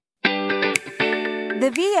The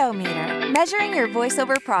VO Meter, measuring your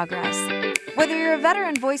voiceover progress. Whether you're a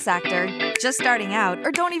veteran voice actor, just starting out, or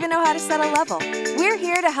don't even know how to set a level, we're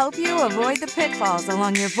here to help you avoid the pitfalls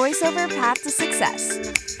along your voiceover path to success.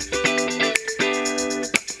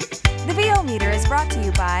 The VO Meter is brought to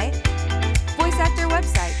you by Voice Actor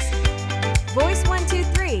Websites, Voice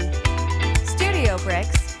 123, Studio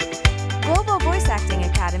Bricks, Global Voice Acting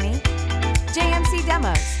Academy, JMC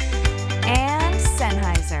Demos, and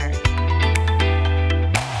Sennheiser.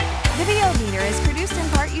 The VO Meter is produced in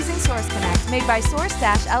part using Source Connect, made by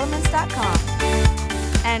source-elements.com.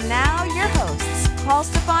 And now, your hosts, Paul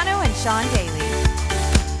Stefano and Sean Daly.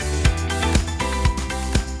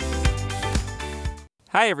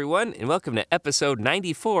 Hi, everyone, and welcome to episode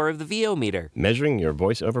 94 of the VO Meter. Measuring your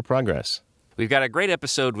voiceover progress. We've got a great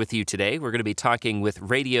episode with you today. We're going to be talking with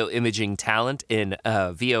radio imaging talent and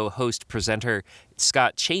VO host presenter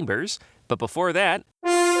Scott Chambers. But before that...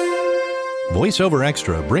 VoiceOver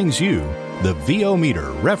Extra brings you the VO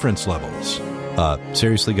Meter reference levels.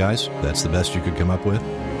 Seriously, guys? That's the best you could come up with?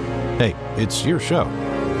 Hey, it's your show.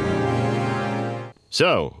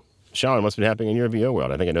 So, Sean, what's been happening in your VO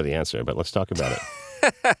world? I think I know the answer, but let's talk about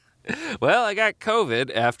it. Well, I got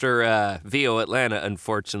COVID after VO Atlanta,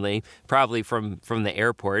 unfortunately, probably from the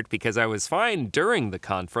airport, because I was fine during the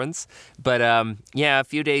conference. But, a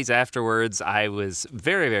few days afterwards, I was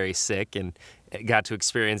very, very sick and got to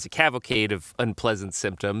experience a cavalcade of unpleasant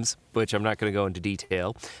symptoms, which I'm not going to go into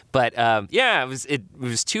detail. But, it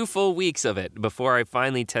was 2 full weeks of it before I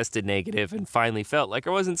finally tested negative and finally felt like I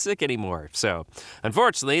wasn't sick anymore. So,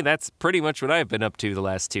 unfortunately, that's pretty much what I've been up to the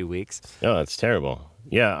last 2 weeks. Oh, that's terrible.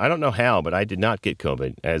 Yeah, I don't know how, but I did not get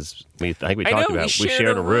COVID, as I think we talked about. We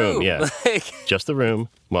shared a room. Yeah, just the room.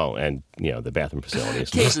 Well, and, the bathroom facilities.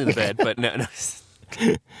 Occasionally the bed, but no.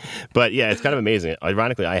 But, yeah, it's kind of amazing.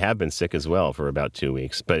 Ironically, I have been sick as well for about 2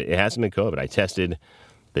 weeks, but it hasn't been COVID. I tested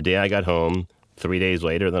the day I got home, 3 days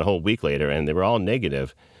later, then a whole week later, and they were all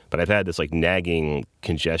negative. But I've had this, nagging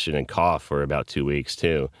congestion and cough for about 2 weeks,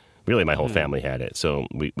 too. Really, my whole family had it, so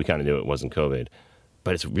we kind of knew it wasn't COVID.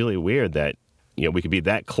 But it's really weird that we could be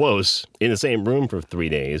that close in the same room for 3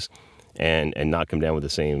 days and not come down with the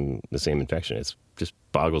same infection. It just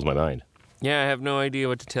boggles my mind. Yeah, I have no idea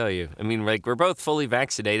what to tell you. I mean, we're both fully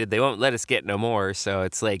vaccinated. They won't let us get no more, so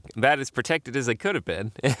it's about as protected as I could have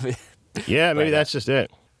been. Yeah, maybe that's just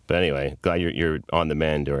it. But anyway, glad you're on the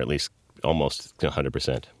mend, or at least almost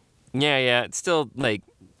 100%. Yeah, it's still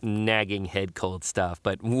nagging head cold stuff,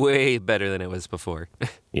 but way better than it was before.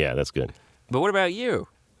 Yeah, that's good. But what about you?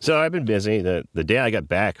 So I've been busy. The day I got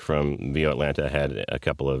back from VO Atlanta, I had a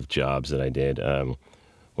couple of jobs that I did.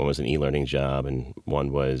 One was an e-learning job, and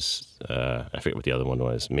one was, I forget what the other one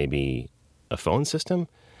was, maybe a phone system,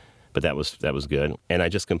 but that was good. And I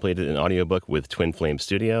just completed an audiobook with Twin Flame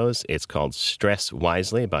Studios. It's called Stress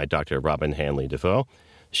Wisely by Dr. Robin Hanley Defoe.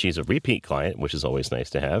 She's a repeat client, which is always nice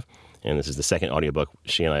to have. And this is the second audiobook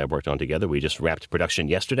she and I have worked on together. We just wrapped production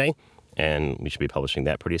yesterday, and we should be publishing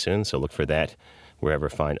that pretty soon, so look for that wherever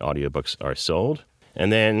fine audiobooks are sold.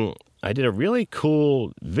 And then I did a really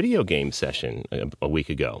cool video game session a week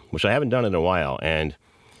ago, which I haven't done in a while, and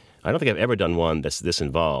I don't think I've ever done one that's this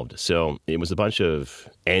involved. So it was a bunch of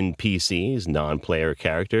NPCs, non-player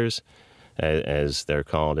characters, as they're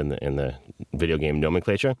called in the video game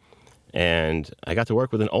nomenclature. And I got to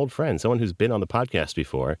work with an old friend, someone who's been on the podcast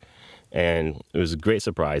before, and it was a great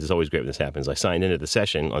surprise. It's always great when this happens. I signed into the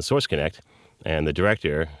session on Source Connect, and the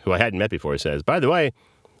director, who I hadn't met before, says, "By the way,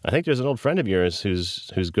 I think there's an old friend of yours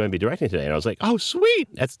who's going to be directing today." And I was like, "Oh, sweet!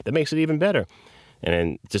 That makes it even better." And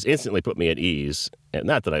then just instantly put me at ease. And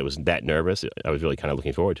not that I was that nervous. I was really kind of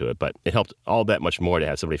looking forward to it, but it helped all that much more to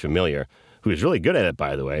have somebody familiar, who was really good at it,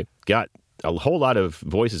 by the way, got a whole lot of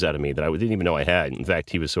voices out of me that I didn't even know I had. In fact,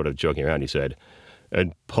 he was sort of joking around. He said,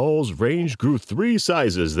 "And Paul's range grew 3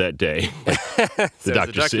 sizes that day." The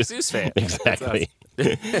Dr. Seuss fan. Exactly.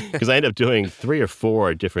 Because I ended up doing 3 or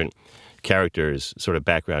 4 different characters, sort of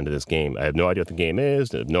background to this game. I have no idea what the game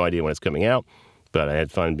is. I have no idea when it's coming out. But I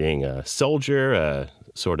had fun being a soldier, a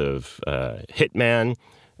sort of hitman,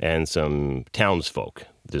 and some townsfolk,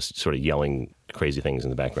 just sort of yelling crazy things in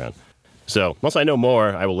the background. So once I know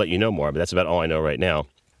more, I will let you know more, but that's about all I know right now.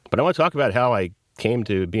 But I want to talk about how I came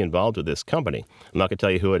to be involved with this company. I'm not going to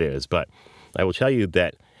tell you who it is, but I will tell you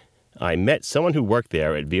that I met someone who worked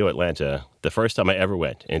there at VO Atlanta the first time I ever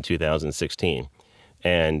went in 2016.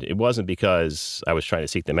 And it wasn't because I was trying to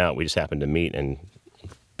seek them out. We just happened to meet and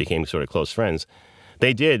became sort of close friends.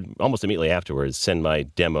 They did, almost immediately afterwards, send my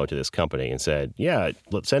demo to this company and said, "Yeah,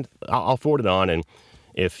 I'll forward it on, and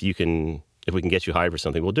if we can get you hired for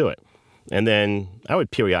something, we'll do it." And then I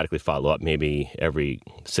would periodically follow up, maybe every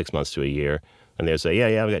 6 months to a year, And they'd say,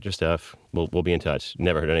 yeah, we got your stuff. We'll be in touch.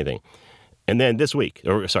 Never heard anything. And then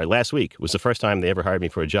last week was the first time they ever hired me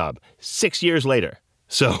for a job. 6 years later.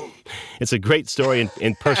 So it's a great story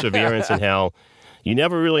in perseverance and how you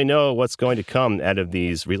never really know what's going to come out of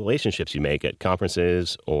these relationships you make at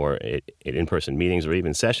conferences or at in-person meetings or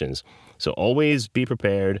even sessions. So always be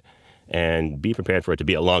prepared, and be prepared for it to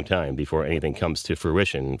be a long time before anything comes to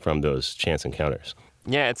fruition from those chance encounters.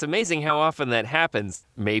 Yeah, it's amazing how often that happens.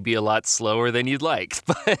 Maybe a lot slower than you'd like,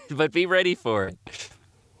 but be ready for it.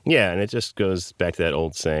 Yeah, and it just goes back to that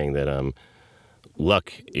old saying that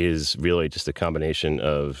luck is really just a combination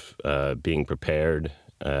of being prepared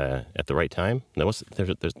at the right time. Now,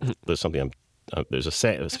 there's something there's a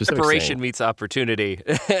specific Preparation saying. meets opportunity.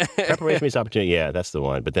 Preparation meets opportunity. Yeah, that's the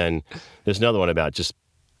one. But then there's another one about just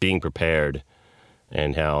being prepared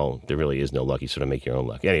and how there really is no luck. You sort of make your own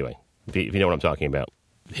luck. Anyway, if you know what I'm talking about,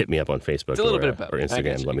 hit me up on Facebook or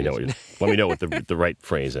Instagram. Let me know what the right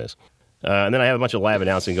phrase is. And then I have a bunch of live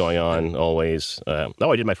announcing going on always.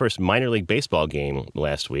 I did my first minor league baseball game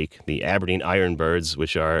last week. The Aberdeen Ironbirds,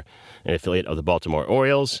 which are an affiliate of the Baltimore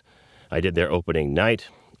Orioles. I did their opening night,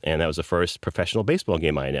 and that was the first professional baseball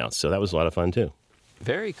game I announced. So that was a lot of fun, too.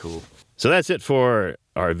 Very cool. So that's it for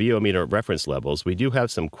our VO meter reference levels. We do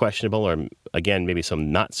have some questionable or, again, maybe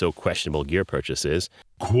some not so questionable gear purchases.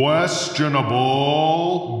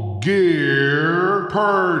 Questionable gear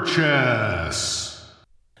purchase.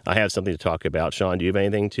 I have something to talk about. Sean, do you have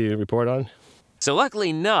anything to report on? So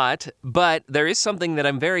luckily not, but there is something that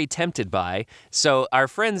I'm very tempted by. So our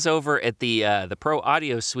friends over at the Pro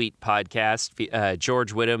Audio Suite podcast,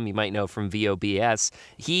 George Whittam, you might know from VOBS,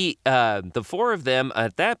 the four of them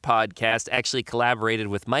at that podcast actually collaborated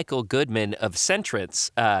with Michael Goodman of Centrance.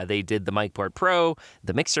 They did the MicPort Pro,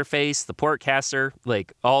 the Mixer Face, the Portcaster,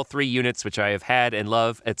 like all three units which I have had and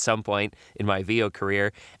love at some point in my VO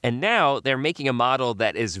career. And now they're making a model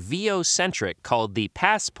that is VO-centric called the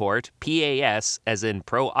Passport, PAS, as in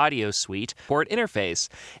Pro Audio Suite port interface.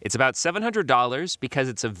 It's about $700 because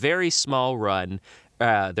it's a very small run.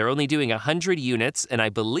 They're only doing 100 units, and I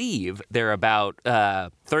believe they're about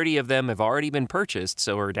 30 of them have already been purchased,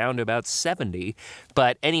 so we're down to about 70.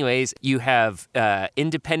 But anyways, you have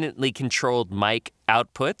independently controlled mic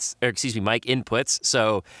inputs.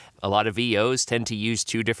 So a lot of VOs tend to use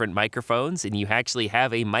two different microphones, and you actually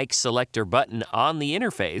have a mic selector button on the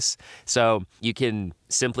interface. So you can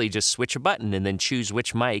simply just switch a button and then choose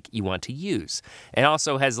which mic you want to use. It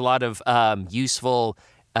also has a lot of useful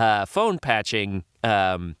phone patching,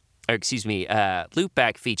 loopback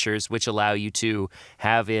features, which allow you to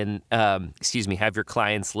have your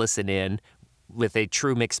clients listen in with a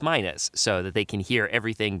true mix minus so that they can hear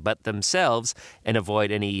everything but themselves and avoid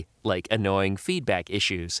any annoying feedback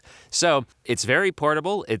issues. So it's very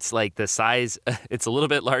portable. It's like the size, it's a little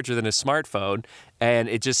bit larger than a smartphone, and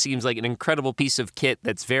it just seems like an incredible piece of kit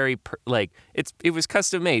that's very it was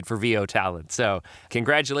custom made for VO talent. So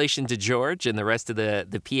congratulations to George and the rest of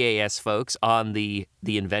the PAS folks on the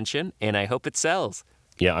invention, and I hope it sells.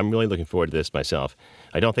 Yeah, I'm really looking forward to this myself.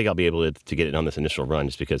 I don't think I'll be able to get it on this initial run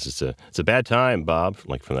just because it's a bad time, Bob,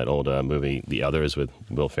 like from that old movie, The Others, with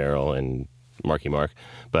Will Ferrell and Marky Mark.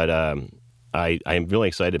 But I'm really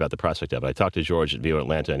excited about the prospect of it. I talked to George at VO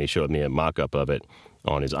Atlanta, and he showed me a mock-up of it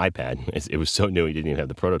on his iPad. It was so new, he didn't even have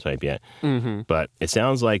the prototype yet. Mm-hmm. But it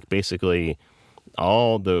sounds like basically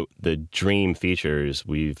all the dream features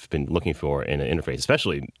we've been looking for in an interface,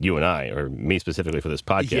 especially you and I, or me specifically for this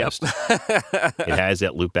podcast. Yep. It has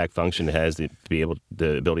that loopback function. It has the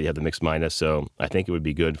ability to have the mix minus. So I think it would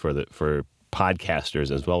be good for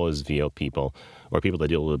podcasters as well as VO people or people that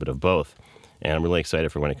do a little bit of both. And I'm really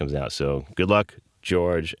excited for when it comes out. So good luck,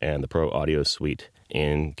 George and the Pro Audio Suite,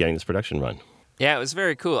 in getting this production run. Yeah, it was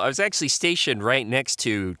very cool. I was actually stationed right next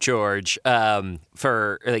to George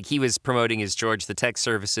he was promoting his George the Tech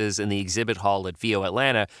services in the exhibit hall at VO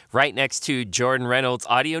Atlanta, right next to Jordan Reynolds'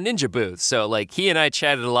 Audio Ninja booth. So he and I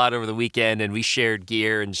chatted a lot over the weekend, and we shared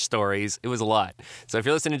gear and stories. It was a lot. So if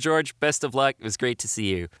you're listening to George, best of luck. It was great to see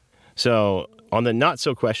you. So on the not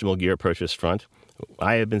so questionable gear purchase front,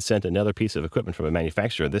 I have been sent another piece of equipment from a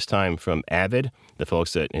manufacturer, this time from Avid, the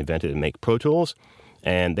folks that invented and make Pro Tools.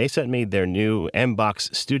 And they sent me their new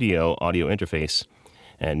MBox Studio audio interface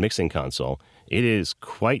and mixing console. It is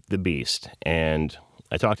quite the beast. And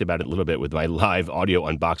I talked about it a little bit with my live audio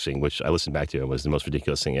unboxing, which I listened back to. It was the most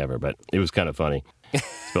ridiculous thing ever, but it was kind of funny.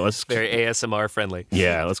 So let's very ASMR friendly.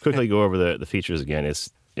 Yeah, let's quickly go over the features again. It's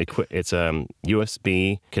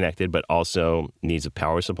USB connected, but also needs a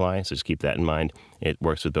power supply, so just keep that in mind. It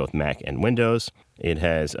works with both Mac and Windows. It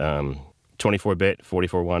has 24-bit,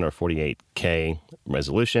 44.1 or 48K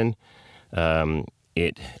resolution.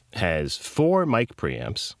 It has 4 mic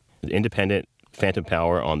preamps, independent phantom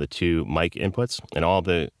power on the 2 mic inputs, and all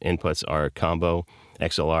the inputs are combo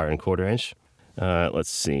XLR and quarter inch. Let's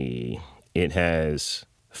see. It has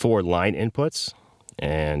 4 line inputs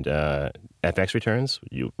and FX returns,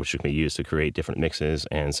 which can be used to create different mixes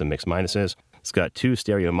and some mix minuses. It's got 2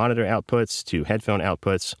 stereo monitor outputs, 2 headphone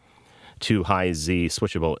outputs, 2 high-Z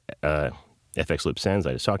switchable FX loop sends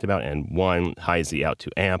I just talked about, and 1 high-Z out to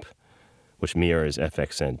amp, which mirrors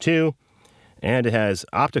FX Send 2. And it has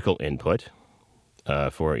optical input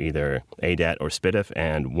for either ADAT or SPDIF,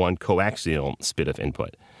 and 1 coaxial SPDIF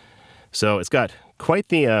input. So it's got quite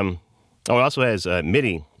the... it also has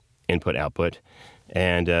MIDI input-output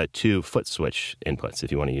and 2 foot switch inputs,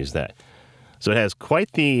 if you want to use that. So it has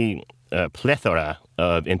quite the plethora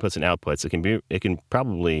of inputs and outputs. It can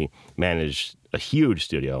probably manage a huge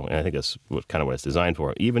studio, and I think that's kind of what it's designed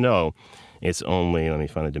for, even though it's only, let me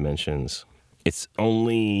find the dimensions, it's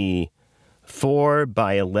only 4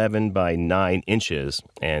 by 11 by 9 inches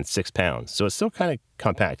and 6 pounds. So it's still kind of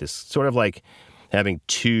compact. It's sort of like having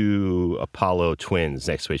 2 Apollo twins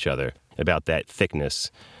next to each other, about that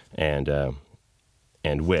thickness and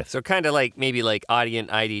width. So kind of like maybe like Audient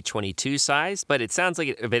ID22 size, but it sounds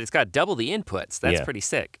like but it's got double the inputs. That's pretty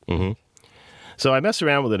sick. Mm-hmm. So I messed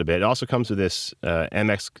around with it a bit. It also comes with this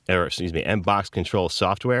MBox Control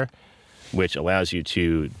software, which allows you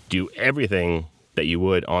to do everything that you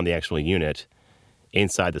would on the actual unit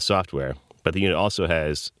inside the software. But the unit also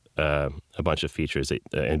has a bunch of features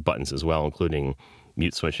and buttons as well, including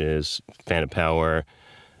mute switches, phantom power,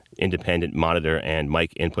 independent monitor and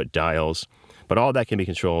mic input dials. But all that can be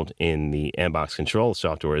controlled in the MBox Control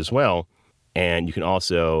software as well. And you can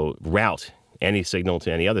also route any signal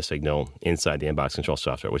to any other signal inside the MBox Control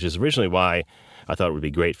software, which is originally why I thought it would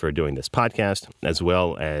be great for doing this podcast, as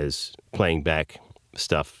well as playing back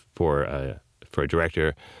stuff for a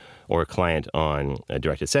director or a client on a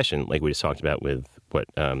directed session, like we just talked about with what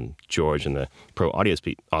George and the Pro Audio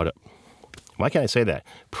Suite. Why can't I say that?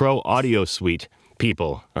 Pro Audio Suite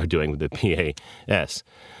people are doing with the PAS.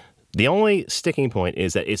 The only sticking point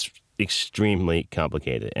is that it's extremely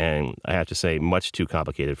complicated, and I have to say much too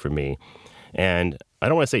complicated for me. And I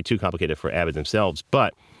don't want to say too complicated for Avid themselves,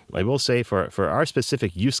 but I will say for our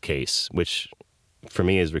specific use case, which for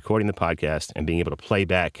me is recording the podcast and being able to play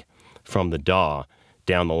back from the DAW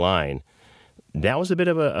down the line, that was a bit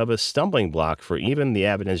of a stumbling block for even the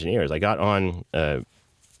Avid engineers. I got on a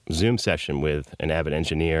Zoom session with an Avid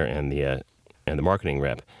engineer and the marketing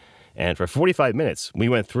rep, and for 45 minutes, we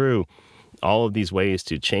went through all of these ways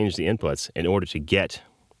to change the inputs in order to get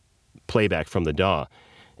playback from the DAW.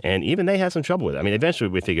 And even they had some trouble with it. I mean, eventually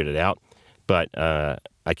we figured it out, but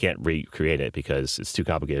I can't recreate it because it's too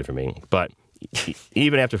complicated for me. But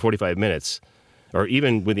even after 45 minutes, or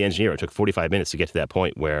even with the engineer, it took 45 minutes to get to that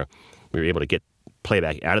point where we were able to get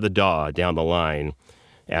playback out of the DAW, down the line,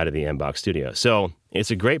 out of the MBox Studio. So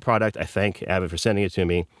it's a great product. I thank Avid for sending it to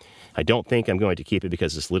me. I don't think I'm going to keep it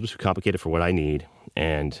because it's a little too complicated for what I need.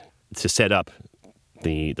 And to set up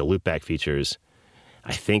the loopback features,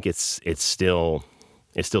 I think it's still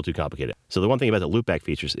too complicated. So the one thing about the loopback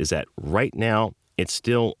features is that right now it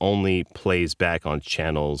still only plays back on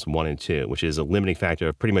channels 1 and 2, which is a limiting factor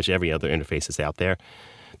of pretty much every other interface that's out there.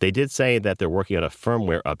 They did say that they're working on a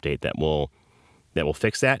firmware update that will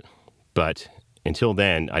fix that, but until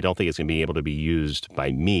then, I don't think it's going to be able to be used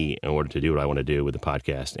by me in order to do what I want to do with the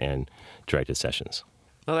podcast and directed sessions.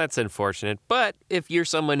 Well, that's unfortunate. But if you're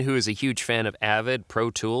someone who is a huge fan of Avid Pro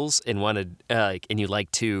Tools and wanted, and you like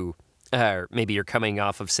to, maybe you're coming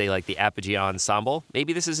off of, say, like the Apogee Ensemble,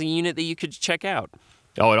 maybe this is a unit that you could check out.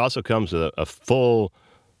 Oh, it also comes with a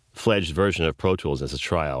full-fledged version of Pro Tools as a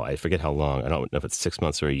trial. I forget how long. I don't know if it's 6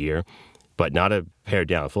 months or a year, but not a pared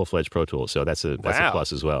down, a full-fledged Pro Tools. So that's a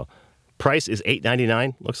plus as well. Price is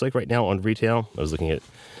 $8.99, looks like right now on retail. I was looking at a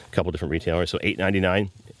couple different retailers, so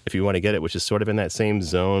 $8.99 if you want to get it, which is sort of in that same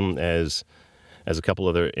zone as a couple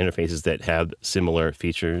other interfaces that have similar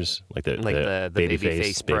features, like the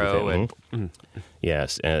Babyface Pro.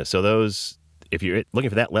 Yes, so those, if you're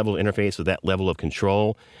looking for that level of interface with that level of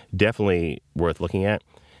control, definitely worth looking at,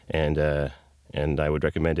 and I would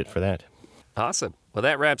recommend it for that. Awesome. Well,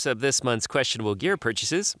 that wraps up this month's Questionable Gear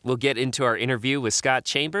purchases. We'll get into our interview with Scott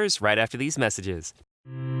Chambers right after these messages.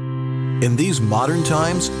 In these modern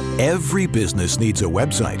times, every business needs a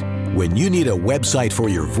website. When you need a website for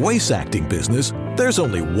your voice acting business, there's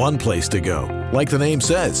only one place to go. Like the name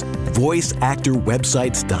says,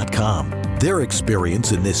 voiceactorwebsites.com. Their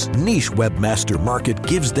experience in this niche webmaster market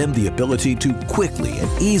gives them the ability to quickly and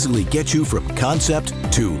easily get you from concept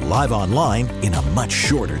to live online in a much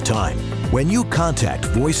shorter time. When you contact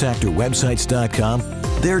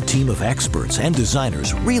voiceactorwebsites.com, their team of experts and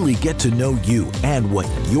designers really get to know you and what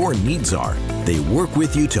your needs are. They work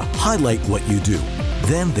with you to highlight what you do.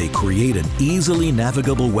 Then they create an easily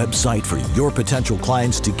navigable website for your potential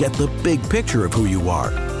clients to get the big picture of who you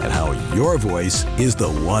are and how your voice is the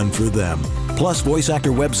one for them. Plus,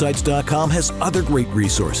 VoiceActorWebsites.com has other great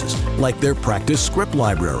resources, like their practice script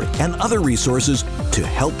library and other resources to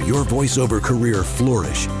help your voiceover career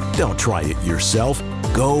flourish. Don't try it yourself.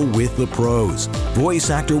 Go with the pros.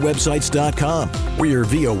 VoiceActorWebsites.com, where your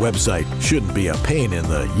VO website shouldn't be a pain in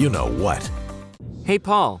the you-know-what. Hey,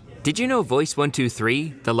 Paul, did you know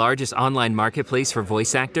Voice123, the largest online marketplace for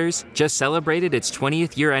voice actors, just celebrated its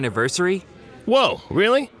 20th year anniversary? Whoa,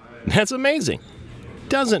 really? That's amazing.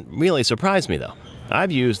 Doesn't really surprise me, though.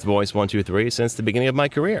 I've used Voice123 since the beginning of my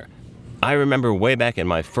career. I remember way back in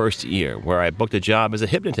my first year where I booked a job as a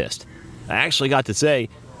hypnotist. I actually got to say,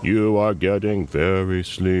 "You are getting very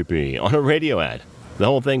sleepy," on a radio ad. The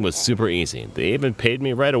whole thing was super easy. They even paid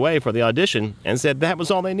me right away for the audition and said that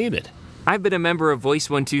was all they needed. I've been a member of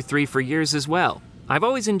Voice123 for years as well. I've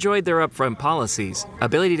always enjoyed their upfront policies,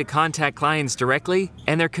 ability to contact clients directly,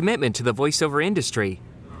 and their commitment to the voiceover industry.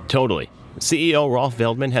 Totally. CEO Rolf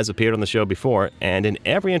Veldman has appeared on the show before, and in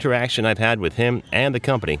every interaction I've had with him and the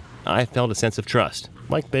company, I felt a sense of trust,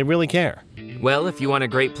 like they really care. Well, if you want a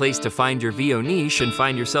great place to find your VO niche and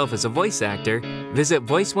find yourself as a voice actor, visit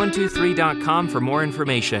voice123.com for more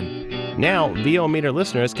information. Now, VO Meter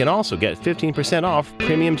listeners can also get 15% off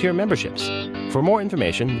premium tier memberships. For more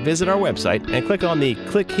information, visit our website and click on the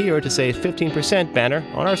Click Here to Save 15% banner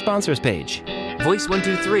on our sponsors page.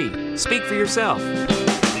 Voice123. Speak for yourself.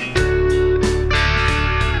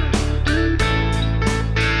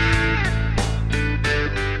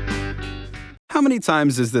 How many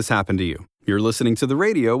times has this happened to you? You're listening to the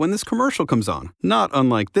radio when this commercial comes on, not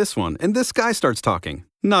unlike this one, and this guy starts talking,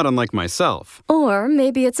 not unlike myself. Or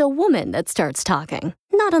maybe it's a woman that starts talking,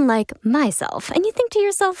 not unlike myself, and you think to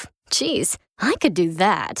yourself, geez, I could do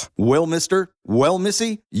that. Well, mister, well,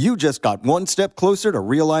 missy, you just got one step closer to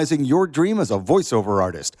realizing your dream as a voiceover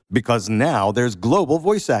artist, because now there's Global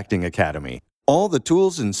Voice Acting Academy. All the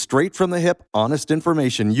tools and straight-from-the-hip, honest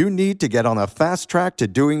information you need to get on a fast track to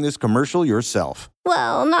doing this commercial yourself.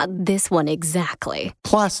 Well, not this one exactly.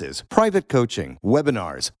 Classes, private coaching,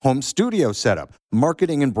 webinars, home studio setup,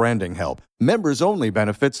 marketing and branding help, members-only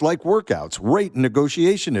benefits like workouts, rate and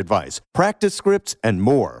negotiation advice, practice scripts, and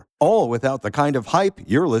more. All without the kind of hype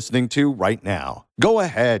you're listening to right now. Go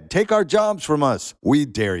ahead, take our jobs from us. We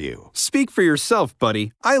dare you. Speak for yourself,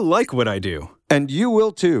 buddy. I like what I do. And you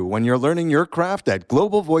will too when you're learning your craft at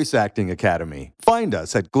Global Voice Acting Academy. Find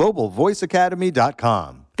us at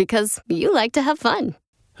globalvoiceacademy.com. Because you like to have fun.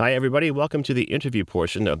 Hi, everybody. Welcome to the interview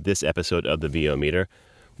portion of this episode of the VO Meter.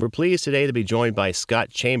 We're pleased today to be joined by Scott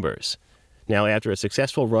Chambers. Now, after a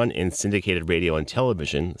successful run in syndicated radio and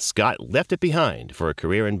television, Scott left it behind for a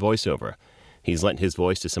career in voiceover. He's lent his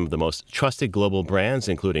voice to some of the most trusted global brands,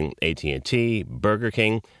 including AT&T, Burger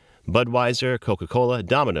King, Budweiser, Coca-Cola,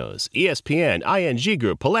 Domino's, ESPN, ING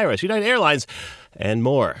Group, Polaris, United Airlines, and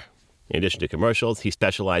more. In addition to commercials, he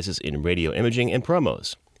specializes in radio imaging and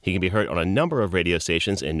promos. He can be heard on a number of radio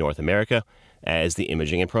stations in North America as the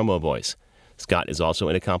imaging and promo voice. Scott is also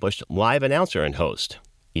an accomplished live announcer and host.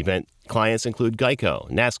 Event clients include Geico,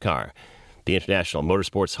 NASCAR, the International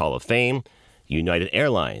Motorsports Hall of Fame, United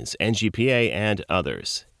Airlines, NGPA, and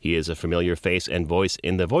others. He is a familiar face and voice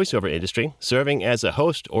in the voiceover industry, serving as a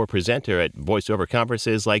host or presenter at voiceover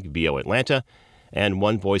conferences like VO Atlanta and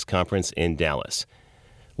One Voice Conference in Dallas.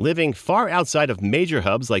 Living far outside of major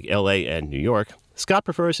hubs like LA and New York, Scott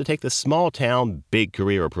prefers to take the small-town, big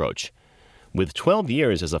career approach. With 12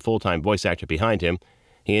 years as a full-time voice actor behind him,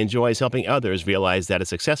 he enjoys helping others realize that a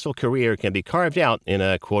successful career can be carved out in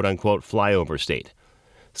a quote-unquote flyover state.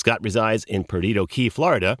 Scott resides in Perdido Key,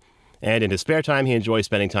 Florida, and in his spare time he enjoys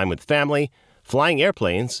spending time with family, flying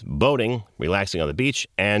airplanes, boating, relaxing on the beach,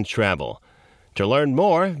 and travel. To learn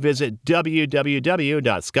more, visit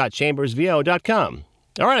www.scottchambersvo.com.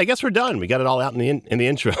 All right, I guess we're done. We got it all out in the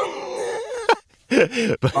intro.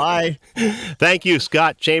 Bye. Thank you,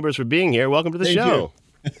 Scott Chambers, for being here. Welcome to the show.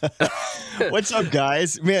 What's up,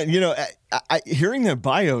 guys? Man, I hearing that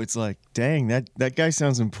bio, it's like, dang, that guy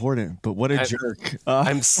sounds important, but what a jerk.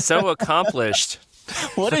 I'm so accomplished.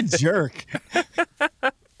 What a jerk.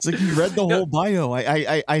 It's like you read the whole bio.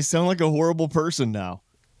 I sound like a horrible person now.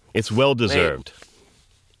 It's well-deserved.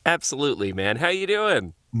 Absolutely, man. How you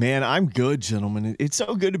doing? Man, I'm good, gentlemen. It's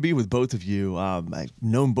so good to be with both of you. I've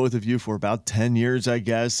known both of you for about 10 years, I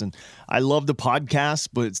guess, and I love the podcast,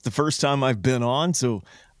 but it's the first time I've been on, so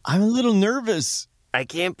I'm a little nervous. I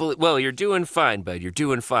can't believe. Well, you're doing fine, bud. You're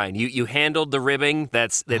doing fine. You handled the ribbing.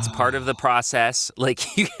 That's part of the process. Like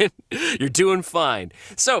you're doing fine.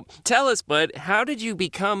 So tell us, bud, how did you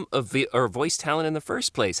become a voice talent in the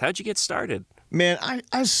first place? How'd you get started? Man,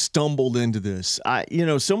 I stumbled into this.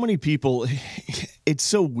 So many people, it's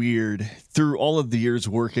so weird through all of the years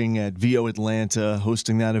working at VO Atlanta,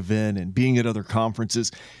 hosting that event and being at other conferences.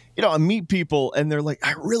 I meet people and they're like,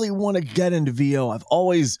 I really want to get into VO. I've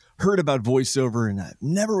always heard about voiceover and I've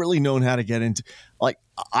never really known how to get into, like,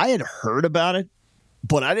 I had heard about it,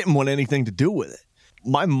 but I didn't want anything to do with it.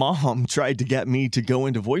 My mom tried to get me to go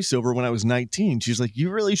into voiceover when I was 19. She's like,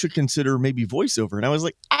 you really should consider maybe voiceover. And I was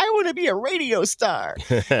like, I want to be a radio star.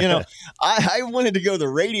 I wanted to go the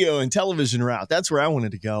radio and television route. That's where I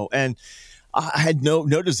wanted to go. And I had no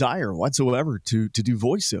desire whatsoever to do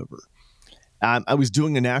voiceover. I was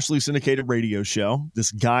doing a nationally syndicated radio show.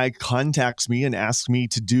 This guy contacts me and asks me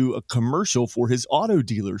to do a commercial for his auto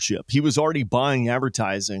dealership. He was already buying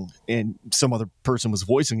advertising and some other person was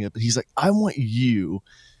voicing it, but he's like, I want you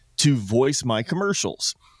to voice my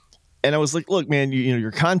commercials. And I was like, look, man,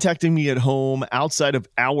 you're contacting me at home outside of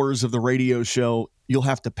hours of the radio show. You'll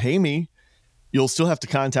have to pay me. You'll still have to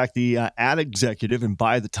contact the ad executive and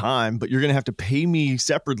buy the time, but you're going to have to pay me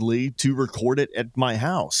separately to record it at my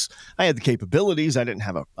house. I had the capabilities. I didn't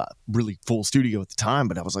have a really full studio at the time,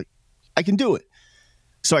 but I was like, I can do it.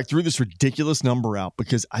 So I threw this ridiculous number out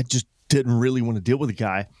because I just didn't really want to deal with the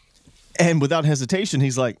guy. And without hesitation,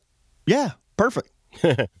 he's like, yeah, perfect.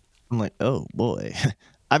 I'm like, oh boy,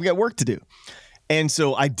 I've got work to do. And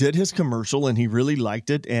so I did his commercial and he really liked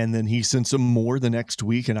it. And then he sent some more the next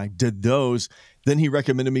week and I did those. Then he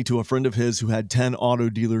recommended me to a friend of his who had 10 auto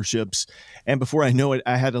dealerships. And before I know it,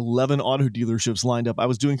 I had 11 auto dealerships lined up I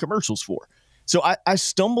was doing commercials for. So I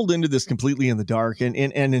stumbled into this completely in the dark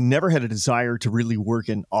and never had a desire to really work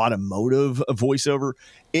in automotive voiceover.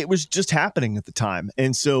 It was just happening at the time.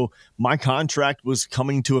 And so my contract was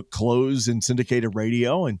coming to a close in syndicated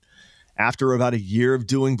radio. And after about a year of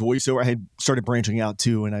doing voiceover, I had started branching out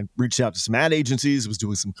too. And I reached out to some ad agencies, was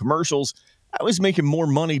doing some commercials. I was making more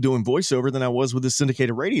money doing voiceover than I was with a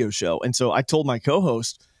syndicated radio show. And so I told my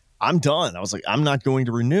co-host, I'm done. I was like, I'm not going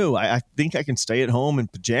to renew. I think I can stay at home in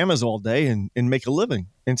pajamas all day and make a living.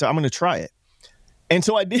 And so I'm going to try it. And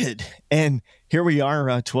so I did. And here we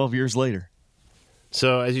are 12 years later.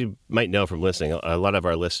 So as you might know from listening, a lot of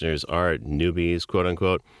our listeners are newbies, quote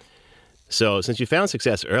unquote. So since you found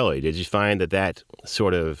success early, did you find that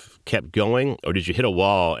sort of kept going, or did you hit a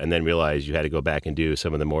wall and then realize you had to go back and do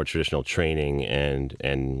some of the more traditional training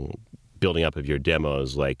and building up of your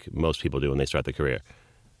demos like most people do when they start their career?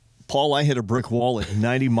 Paul, I hit a brick wall at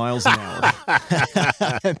 90 miles an hour.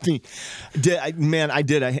 I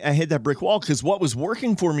did. I hit that brick wall because what was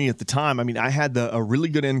working for me at the time, I had a really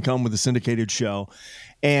good income with a syndicated show.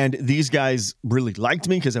 And these guys really liked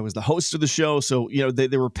me because I was the host of the show. So,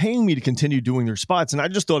 they were paying me to continue doing their spots. And I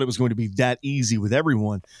just thought it was going to be that easy with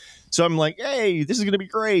everyone. So I'm like, hey, this is going to be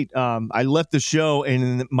great. I left the show.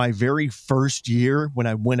 And in my very first year, when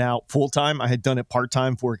I went out full time, I had done it part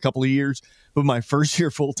time for a couple of years. But my first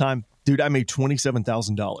year full time, dude, I made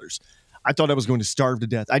 $27,000. I thought I was going to starve to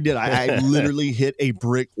death. I did. I literally hit a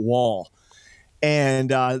brick wall. And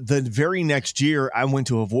the very next year, I went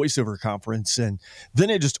to a voiceover conference, and then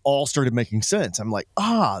it just all started making sense. I'm like,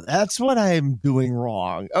 that's what I'm doing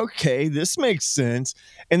wrong. Okay, this makes sense.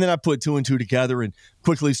 And then I put two and two together and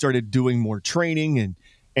quickly started doing more training,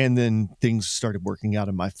 and then things started working out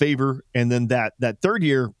in my favor. And then that third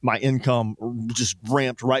year, my income just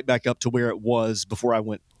ramped right back up to where it was before I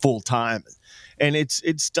went full time. And it's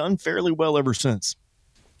done fairly well ever since.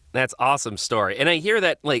 That's awesome story. And I hear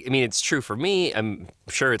that, it's true for me. I'm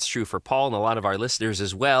sure it's true for Paul and a lot of our listeners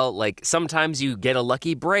as well. Like, sometimes you get a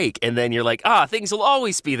lucky break and then you're like, things will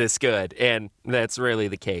always be this good. And that's rarely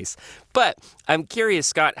the case. But I'm curious,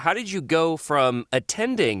 Scott, how did you go from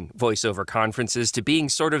attending voiceover conferences to being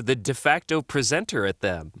sort of the de facto presenter at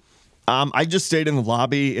them? I just stayed in the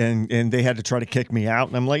lobby and they had to try to kick me out.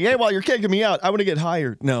 And I'm like, hey, well, you're kicking me out. I want to get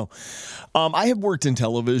hired. No. I have worked in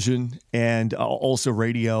television and also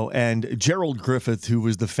radio. And Gerald Griffith, who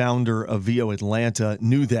was the founder of VO Atlanta,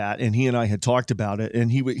 knew that. And he and I had talked about it.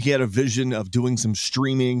 And he had a vision of doing some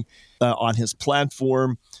streaming on his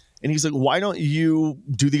platform. And he's like, why don't you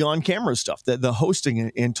do the on-camera stuff, the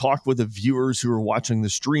hosting, and talk with the viewers who are watching the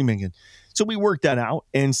streaming? And so we worked that out.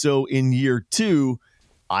 And so in year 2,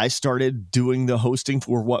 I started doing the hosting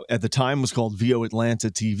for what at the time was called VO Atlanta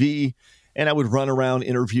TV. And I would run around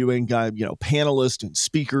interviewing panelists and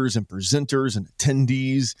speakers and presenters and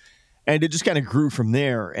attendees. And it just kind of grew from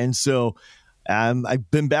there. And so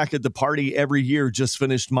I've been back at the party every year, just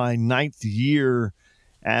finished my 9th year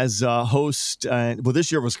as a host.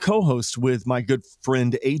 This year was co-host with my good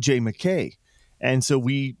friend AJ McKay. And so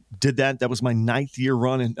we did that. That was my 9th year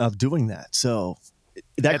run of doing that. So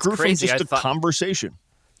that grew from just a conversation.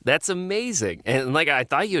 That's amazing. And I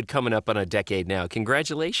thought you had coming up on a decade now.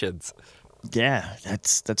 Congratulations. Yeah,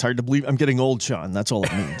 that's hard to believe. I'm getting old, Sean. That's all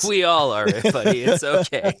it means. We all are, buddy. It's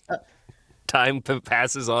okay. Time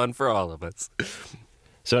passes on for all of us.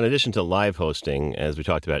 So in addition to live hosting, as we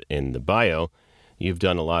talked about in the bio, you've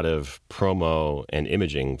done a lot of promo and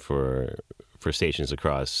imaging for stations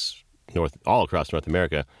all across North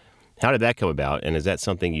America. How did that come about? And is that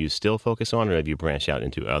something you still focus on, or have you branched out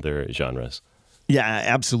into other genres? Yeah,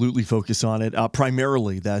 absolutely focus on it.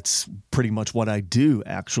 Primarily, that's pretty much what I do,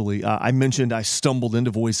 actually. I mentioned I stumbled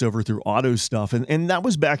into voiceover through auto stuff, and that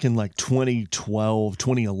was back in 2012,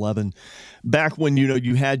 2011, back when,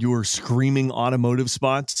 you had your screaming automotive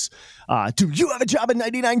spots. Do you have a job at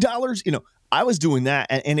 $99? I was doing that,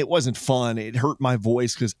 and it wasn't fun. It hurt my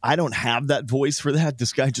voice because I don't have that voice for that.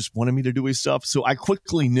 This guy just wanted me to do his stuff. So I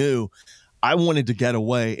quickly knew I wanted to get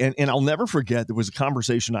away. And I'll never forget, there was a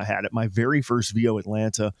conversation I had at my very first VO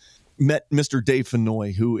Atlanta. Met Mr. Dave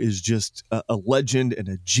Fenoy, who is just a legend and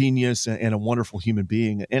a genius and a wonderful human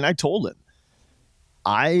being. And I told him,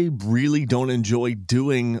 I really don't enjoy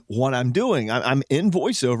doing what I'm doing. I'm in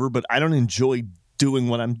voiceover, but I don't enjoy doing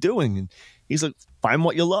what I'm doing. And he's like, find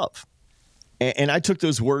what you love. And I took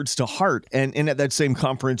those words to heart. And at that same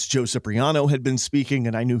conference, Joe Cipriano had been speaking,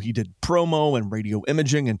 and I knew he did promo and radio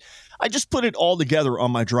imaging. And I just put it all together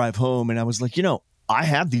on my drive home. And I was like, I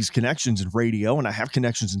have these connections in radio and I have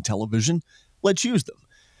connections in television. Let's use them.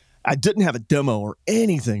 I didn't have a demo or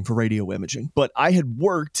anything for radio imaging, but I had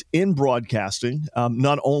worked in broadcasting,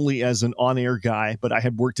 not only as an on-air guy, but I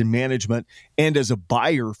had worked in management and as a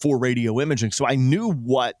buyer for radio imaging. So I knew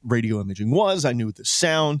what radio imaging was. I knew the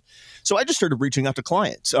sound. So I just started reaching out to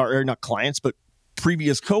clients, or not clients, but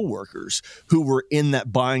previous coworkers who were in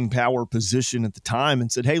that buying power position at the time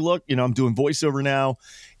and said, hey, look, I'm doing voiceover now.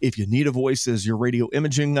 If you need a voice as your radio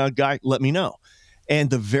imaging guy, let me know. And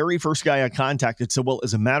the very first guy I contacted said, well,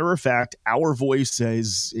 as a matter of fact, our voice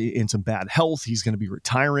is in some bad health. He's going to be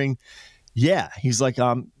retiring. Yeah. He's like,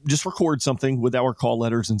 just record something with our call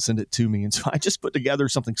letters and send it to me. And so I just put together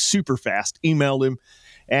something super fast, emailed him,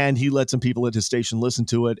 and he let some people at his station listen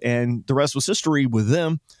to it. And the rest was history with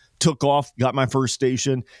them. Took off, got my first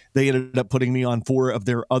station. They ended up putting me on 4 of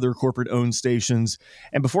their other corporate-owned stations.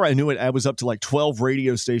 And before I knew it, I was up to 12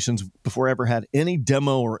 radio stations before I ever had any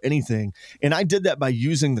demo or anything. And I did that by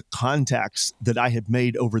using the contacts that I had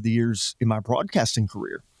made over the years in my broadcasting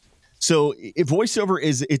career. So if voiceover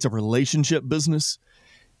it's a relationship business.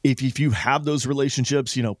 If you have those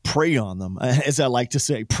relationships, prey on them, as I like to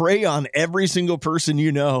say, prey on every single person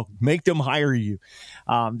make them hire you.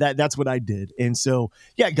 That's what I did. And so,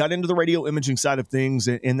 got into the radio imaging side of things,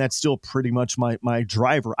 and that's still pretty much my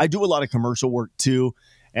driver. I do a lot of commercial work too,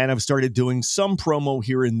 and I've started doing some promo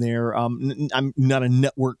here and there. I'm not a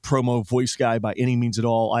network promo voice guy by any means at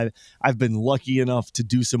all. I've been lucky enough to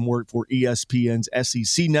do some work for ESPN's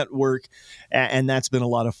SEC network, and that's been a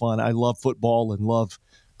lot of fun. I love football and love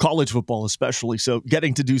college football especially. So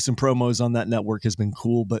getting to do some promos on that network has been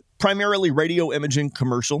cool, but primarily radio imaging,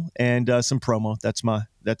 commercial, and some promo.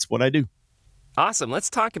 That's what I do. Awesome. Let's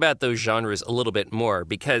talk about those genres a little bit more,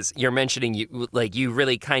 because you're mentioning you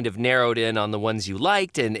really kind of narrowed in on the ones you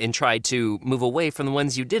liked and tried to move away from the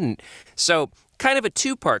ones you didn't. So kind of a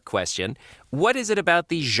 2-part question. What is it about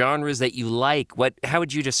these genres that you like? How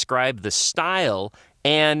would you describe the style?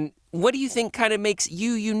 And what do you think kind of makes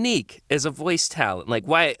you unique as a voice talent?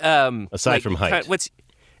 Why? Aside from height.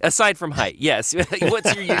 Aside from height, yes.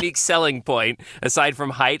 What's your unique selling point aside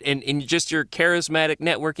from height and just your charismatic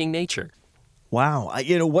networking nature? Wow.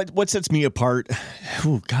 What sets me apart?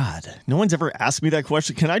 Oh, God. No one's ever asked me that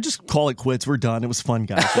question. Can I just call it quits? We're done. It was fun,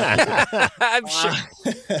 guys. I'm sure.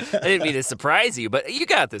 I didn't mean to surprise you, but you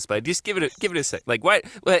got this, bud. Just give it a sec.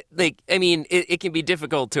 It can be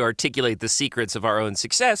difficult to articulate the secrets of our own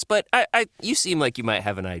success, but you seem like you might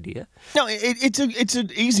have an idea. No, it's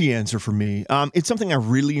an easy answer for me. It's something I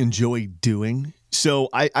really enjoy doing. So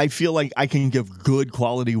I feel like I can give good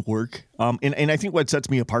quality work. And I think what sets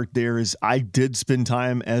me apart there is I did spend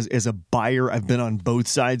time as a buyer. I've been on both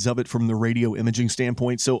sides of it from the radio imaging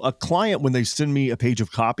standpoint. So a client, when they send me a page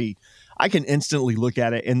of copy, I can instantly look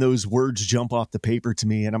at it and those words jump off the paper to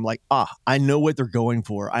me. And I'm like, I know what they're going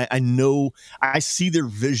for. I know, I see their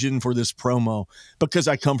vision for this promo because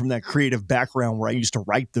I come from that creative background where I used to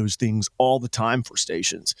write those things all the time for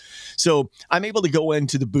stations. So I'm able to go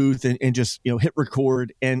into the booth and just, hit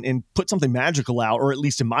record and put something magical out, or at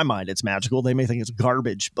least in my mind, it's magical. They may think it's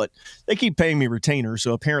garbage, but they keep paying me retainer.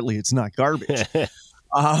 So apparently it's not garbage.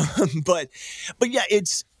 But yeah,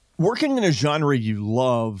 it's working in a genre you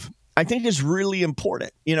love. I think is really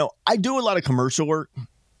important. I do a lot of commercial work,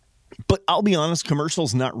 but I'll be honest, commercial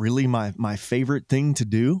is not really my favorite thing to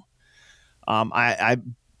do. I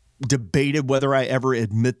debated whether I ever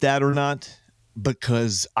admit that or not,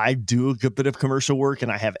 because I do a good bit of commercial work and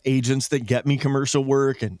I have agents that get me commercial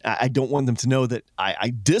work, and I don't want them to know that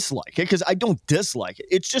I dislike it, because I don't dislike it.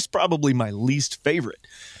 It's just probably my least favorite.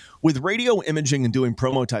 With radio imaging and doing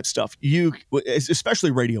promo type stuff,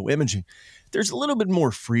 especially radio imaging, there's a little bit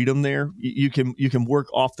more freedom there. You can work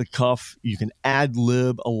off the cuff. You can ad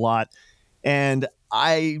lib a lot. And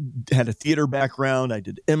I had a theater background. I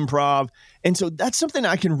did improv. And so that's something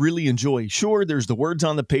I can really enjoy. Sure, there's the words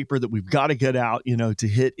on the paper that we've got to get out, to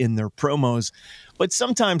hit in their promos. But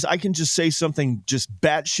sometimes I can just say something just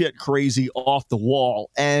batshit crazy off the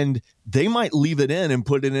wall, and they might leave it in and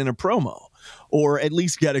put it in a promo, or at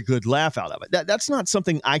least get a good laugh out of it. That's not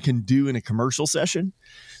something I can do in a commercial session.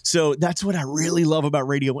 So that's what I really love about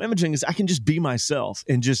radio imaging, is I can just be myself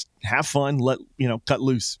and just have fun, cut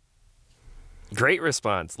loose. Great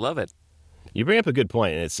response. Love it. You bring up a good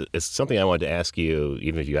point, and it's something I wanted to ask you,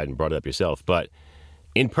 even if you hadn't brought it up yourself. But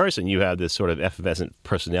in person, you have this sort of effervescent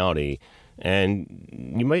personality,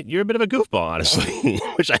 and you're a bit of a goofball, honestly,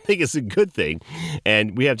 which I think is a good thing.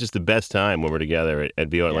 And we have just the best time when we're together at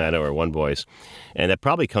VO Atlanta or One Voice, and that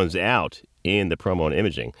probably comes out in the promo and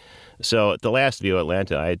imaging. So at the last VO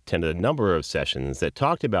Atlanta, I attended a number of sessions that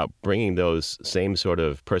talked about bringing those same sort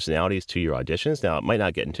of personalities to your auditions. Now, it might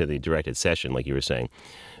not get into the directed session, like you were saying,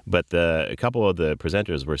 but a couple of the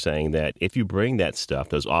presenters were saying that if you bring that stuff,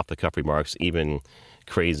 those off-the-cuff remarks, even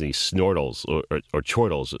crazy snortles or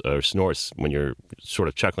chortles or snorts when you're sort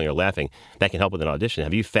of chuckling or laughing, that can help with an audition.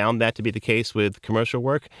 Have you found that to be the case with commercial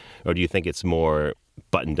work, or do you think it's more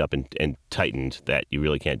buttoned up and tightened that you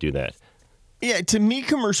really can't do that? Yeah, to me,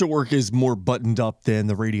 commercial work is more buttoned up than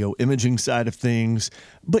the radio imaging side of things.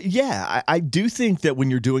 But yeah, I do think that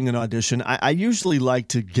when you're doing an audition, I usually like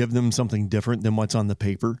to give them something different than what's on the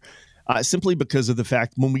paper, simply because of the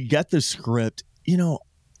fact when we get the script,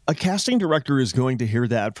 a casting director is going to hear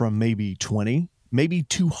that from maybe 20, maybe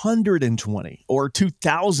 220 or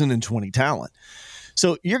 2,020 talent.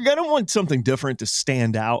 So you're going to want something different to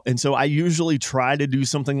stand out. And so I usually try to do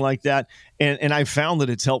something like that. And I found that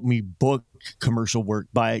it's helped me book commercial work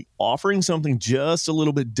by offering something just a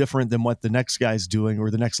little bit different than what the next guy's doing or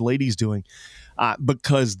the next lady's doing,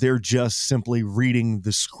 because they're just simply reading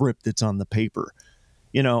the script that's on the paper.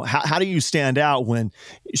 How do you stand out when,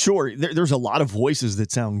 sure, there's a lot of voices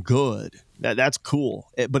that sound good. That's cool,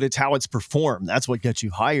 but it's how it's performed. That's what gets you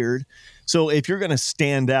hired. So if you're going to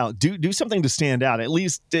stand out, do something to stand out. At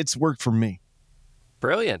least it's worked for me.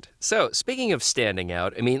 Brilliant. So speaking of standing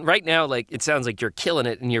out, right now, it sounds like you're killing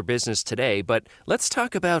it in your business today, but let's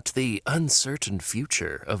talk about the uncertain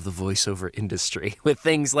future of the voiceover industry with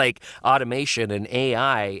things like automation and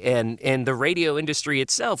AI and the radio industry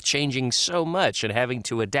itself changing so much and having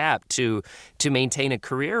to adapt to maintain a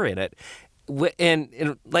career in it.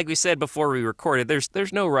 And like we said before we recorded,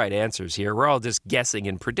 there's no right answers here. We're all just guessing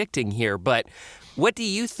and predicting here. But what do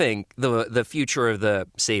you think the future of the,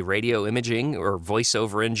 say, radio imaging or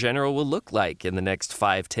voiceover in general will look like in the next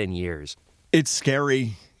 5-10 years? It's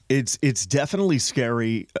scary. It's definitely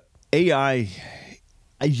scary. AI,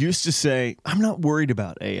 I used to say, I'm not worried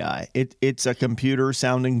about AI. It's a computer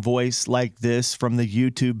sounding voice like this from the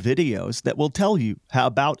YouTube videos that will tell you how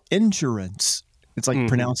about insurance. It's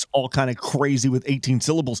pronounced all kind of crazy with 18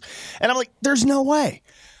 syllables. And I'm like, there's no way.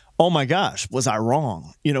 Oh my gosh, was I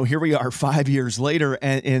wrong? Here we are 5 years later,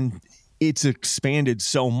 and it's expanded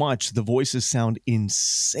so much. The voices sound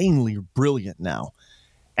insanely brilliant now.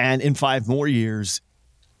 And in 5 more years,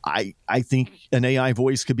 I think an AI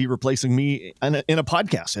voice could be replacing me in a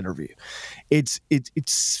podcast interview.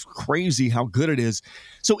 It's crazy how good it is.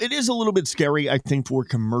 So it is a little bit scary, I think, for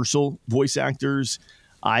commercial voice actors.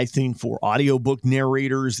 I think for audiobook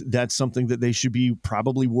narrators, that's something that they should be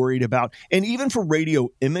probably worried about. And even for radio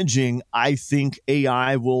imaging, I think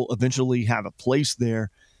AI will eventually have a place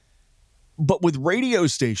there. But with radio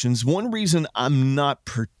stations, one reason I'm not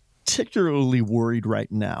particularly worried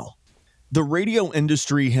right now. The radio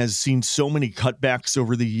industry has seen so many cutbacks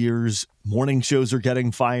over the years. Morning shows are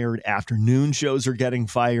getting fired. Afternoon shows are getting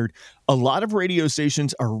fired. A lot of radio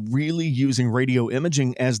stations are really using radio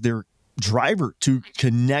imaging as their driver to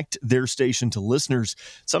connect their station to listeners.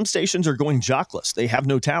 Some stations are going jockless. They have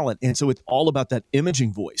no talent. And so it's all about that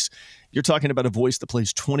imaging voice. You're talking about a voice that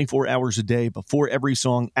plays 24 hours a day, before every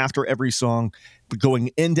song, after every song,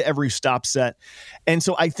 going into every stop set. And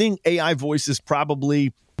so I think AI voices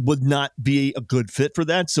probably would not be a good fit for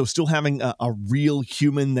that. So still having a real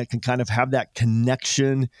human that can kind of have that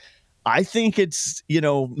connection, I think it's,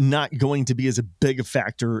 not going to be as a big a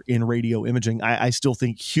factor in radio imaging. I still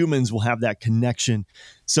think humans will have that connection.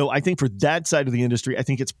 So I think for that side of the industry, I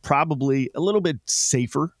think it's probably a little bit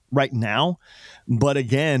safer right now. But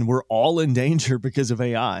again, we're all in danger because of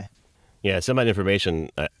AI. Yeah, some of that information,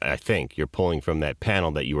 I think, you're pulling from that panel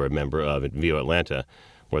that you were a member of at VO Atlanta,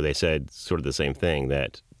 where they said sort of the same thing,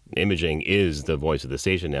 that imaging is the voice of the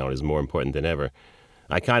station now and is more important than ever.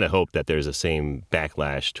 I kind of hope that there's the same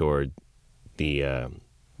backlash toward the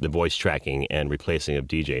voice tracking and replacing of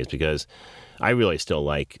DJs, because I really still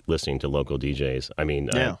like listening to local DJs. I mean,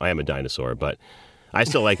 yeah. I am a dinosaur, but I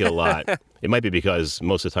still like it a lot. It might be because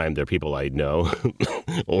most of the time they're people I know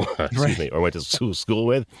or went to school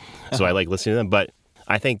with, so I like listening to them. But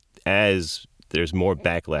I think as there's more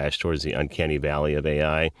backlash towards the uncanny valley of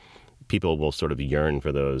AI, people will sort of yearn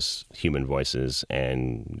for those human voices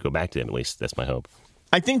and go back to them. At least that's my hope.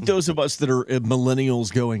 I think those of us that are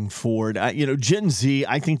millennials going forward, Gen Z,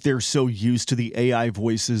 I think they're so used to the AI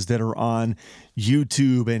voices that are on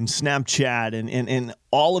YouTube and Snapchat and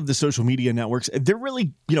all of the social media networks. They're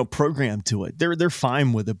really, programmed to it. They're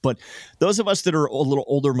fine with it. But those of us that are a little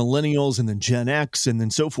older millennials and then Gen X and then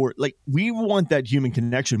so forth, like, we want that human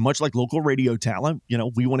connection, much like local radio talent.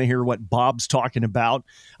 We want to hear what Bob's talking about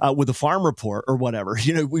with a farm report or whatever.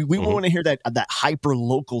 We want to hear that hyper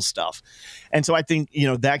local stuff. And so I think,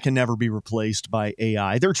 that can never be replaced by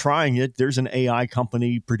AI. They're trying it. There's an AI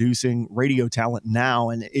company producing radio talent now,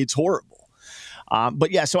 and it's horrible. But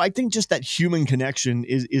yeah, so I think just that human connection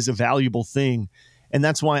is a valuable thing. And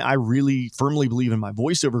that's why I really firmly believe in my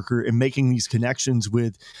voiceover career and making these connections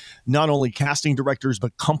with not only casting directors,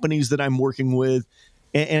 but companies that I'm working with.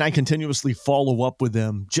 And I continuously follow up with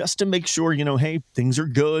them just to make sure, hey, things are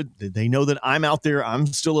good. They know that I'm out there. I'm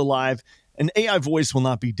still alive. An AI voice will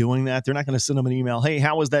not be doing that. They're not going to send them an email. Hey,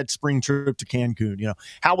 how was that spring trip to Cancun?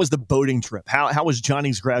 How was the boating trip? How was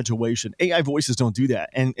Johnny's graduation? AI voices don't do that.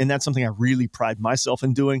 And that's something I really pride myself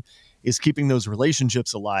in doing, is keeping those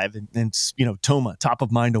relationships alive and TOMA, top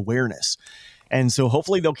of mind awareness. And so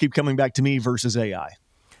hopefully they'll keep coming back to me versus AI.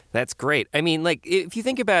 That's great. I mean, if you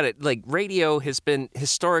think about it, radio has been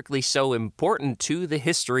historically so important to the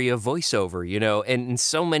history of voiceover, and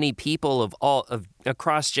so many people of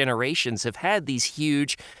across generations have had these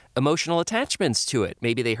huge emotional attachments to it.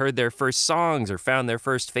 Maybe they heard their first songs or found their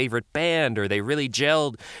first favorite band, or they really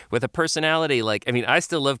gelled with a personality. I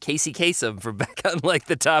still love Casey Kasem from back on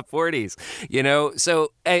the top 40s,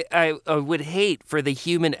 So I would hate for the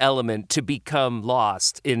human element to become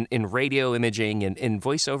lost in radio imaging and in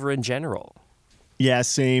voiceover in general. Yeah,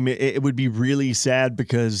 same. It would be really sad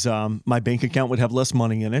because my bank account would have less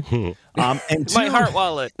money in it. And two, my heart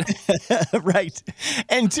wallet. Right.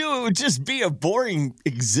 And two, it would just be a boring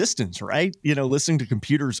existence, right? Listening to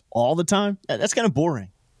computers all the time. That's kind of boring.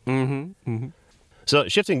 Mm-hmm. Mm-hmm. So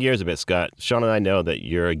shifting gears a bit, Scott, Sean and I know that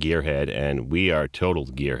you're a gearhead, and we are total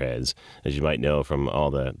gearheads, as you might know from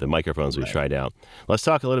all the microphones we've tried out. Let's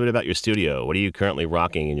talk a little bit about your studio. What are you currently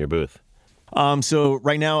rocking in your booth? So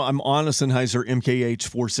right now I'm on a Sennheiser MKH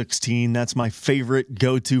 416. That's my favorite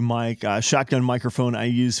go-to mic, shotgun microphone I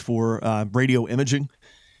use for radio imaging.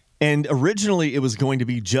 And originally it was going to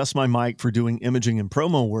be just my mic for doing imaging and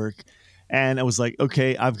promo work. And I was like,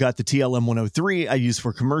 okay, I've got the TLM 103 I use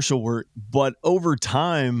for commercial work. But over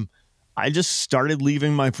time, I just started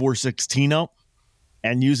leaving my 416 up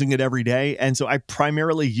and using it every day. And so I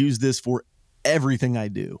primarily use this for everything I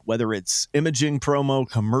do, whether it's imaging, promo,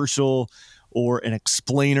 commercial, or an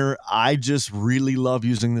explainer. I just really love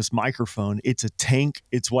using this microphone. It's a tank.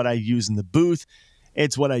 It's what I use in the booth.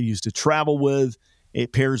 It's what I use to travel with.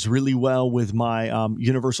 It pairs really well with my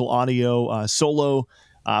Universal Audio Solo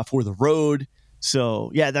for the road.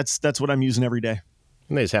 So yeah, that's what I'm using every day.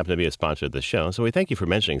 And they just happen to be a sponsor of the show, so we thank you for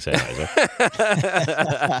mentioning Sennheiser.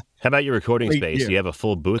 How about your recording space? Do you have a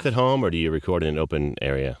full booth at home, or do you record in an open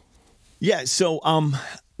area? Yeah, so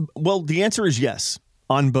well, the answer is yes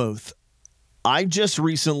on both. I just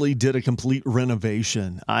recently did a complete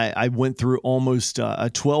renovation. I went through almost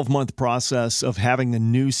a 12-month process of having a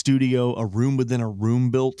new studio, a room within a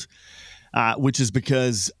room built, which is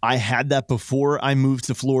because I had that before I moved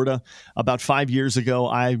to Florida. About 5 years ago,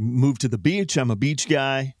 I moved to the beach. I'm a beach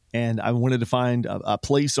guy, and I wanted to find a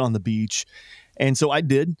place on the beach. And so I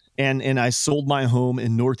did, and I sold my home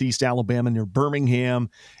in Northeast Alabama near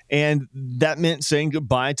Birmingham, and that meant saying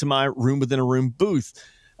goodbye to my room within a room booth.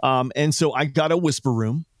 And so I got a whisper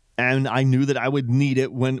room, and I knew that I would need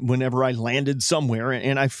it whenever I landed somewhere.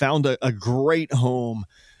 And I found a great home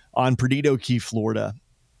on Perdido Key, Florida.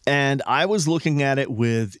 And I was looking at it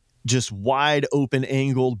with just wide open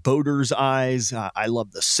angled boater's eyes. I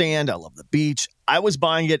love the sand. I love the beach. I was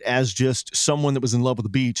buying it as just someone that was in love with the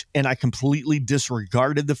beach. And I completely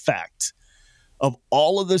disregarded the fact of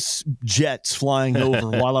all of the jets flying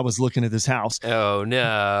over while I was looking at this house. Oh,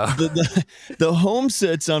 no. The home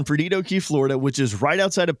sits on Perdido Key, Florida, which is right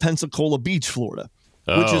outside of Pensacola Beach, Florida,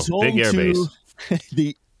 which is home to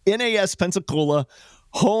the NAS Pensacola,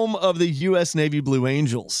 home of the U.S. Navy Blue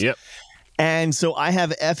Angels. Yep. And so I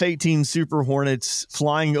have F-18 Super Hornets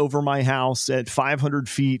flying over my house at 500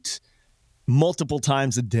 feet multiple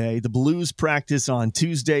times a day. The Blues practice on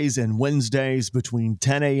Tuesdays and Wednesdays between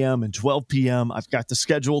 10 a.m. and 12 p.m. I've got the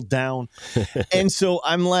schedule down. And so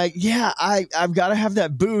I'm like, yeah, I've got to have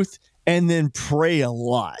that booth and then pray a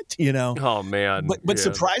lot, you know? Oh, man. But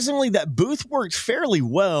surprisingly, that booth worked fairly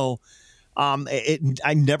well.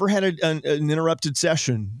 I never had an interrupted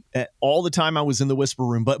session all the time I was in the whisper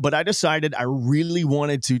room, but I decided I really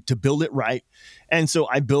wanted to build it right. And so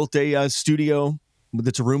I built a studio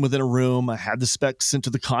that's a room within a room. I had the specs sent to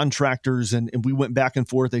the contractors, and we went back and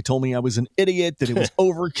forth. They told me I was an idiot, that it was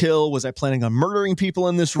overkill. Was I planning on murdering people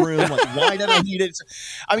in this room? Like, why did I need it?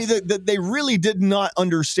 I mean, they really did not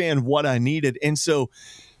understand what I needed. And so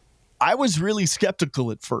I was really skeptical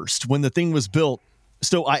at first when the thing was built.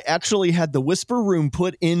 So I actually had the whisper room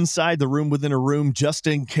put inside the room within a room just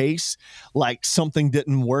in case, like, something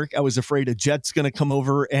didn't work. I was afraid a jet's going to come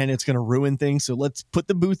over and it's going to ruin things. So let's put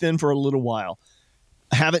the booth in for a little while.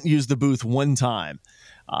 I haven't used the booth one time.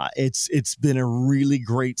 It's been a really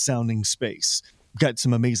great sounding space. Got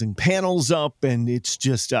some amazing panels up, and it's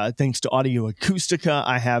just thanks to Audio Acoustica.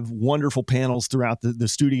 I have wonderful panels throughout the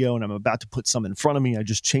studio, and I'm about to put some in front of me. I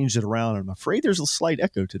just changed it around, and I'm afraid there's a slight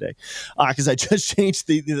echo today because I just changed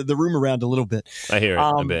the room around a little bit. I hear it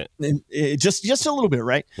a bit. And just a little bit,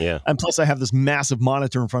 right? Yeah. And plus, I have this massive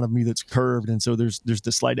monitor in front of me that's curved, and so there's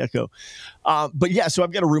the slight echo. But yeah, so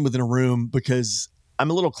I've got a room within a room because I'm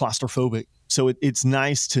a little claustrophobic. So it's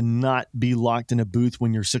nice to not be locked in a booth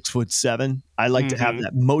when you're 6'7". I like to have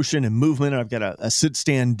that motion and movement. I've got a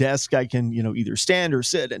sit-stand desk. I can, either stand or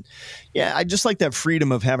sit. And yeah, I just like that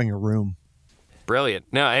freedom of having a room. Brilliant.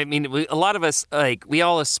 No, I mean, a lot of us, we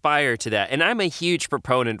all aspire to that. And I'm a huge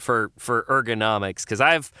proponent for ergonomics because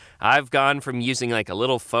I've gone from using like a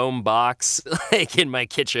little foam box like in my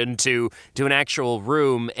kitchen to an actual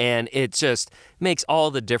room, and it just makes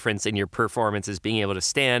all the difference in your performances, being able to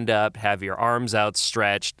stand up, have your arms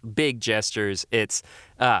outstretched, big gestures. It's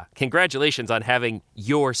congratulations on having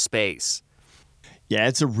your space. Yeah,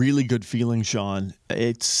 it's a really good feeling, Sean.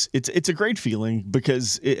 It's a great feeling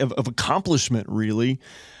because of accomplishment, really.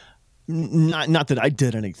 Not that I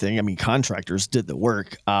did anything. I mean, contractors did the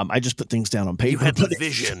work. I just put things down on paper. You had the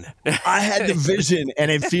vision. I had the vision, and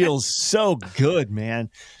it feels so good, man.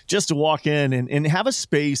 Just to walk in and have a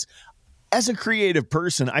space. As a creative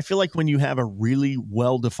person, I feel like when you have a really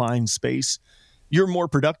well-defined space, you're more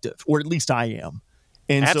productive, or at least I am.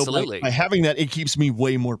 And Absolutely. So by having that, it keeps me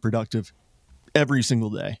way more productive every single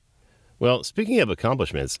day. Well, speaking of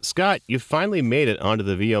accomplishments, Scott, you finally made it onto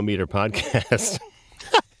the VO Meter podcast.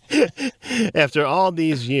 After all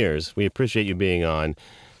these years, we appreciate you being on.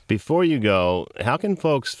 Before you go, how can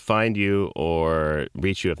folks find you or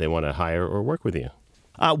reach you if they want to hire or work with you?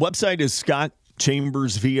 Website is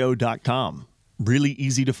scottchambersvo.com. Really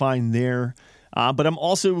easy to find there. But I'm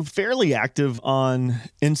also fairly active on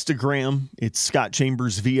Instagram. It's Scott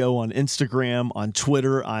Chambers VO on Instagram. On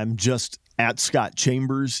Twitter, I'm just at Scott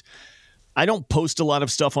Chambers. I don't post a lot of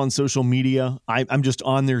stuff on social media. I'm just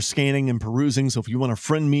on there scanning and perusing. So if you want to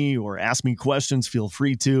friend me or ask me questions, feel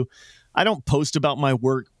free to. I don't post about my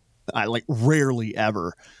work. I rarely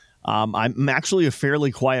ever. I'm actually a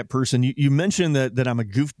fairly quiet person. You mentioned that I'm a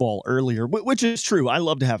goofball earlier, which is true. I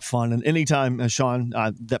love to have fun. And anytime, Sean,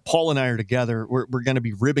 that Paul and I are together, we're going to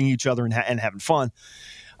be ribbing each other and having fun.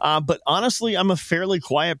 But honestly, I'm a fairly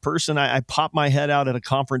quiet person. I pop my head out at a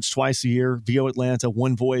conference twice a year, VO Atlanta,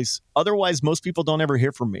 One Voice. Otherwise, most people don't ever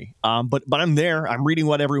hear from me. But I'm there. I'm reading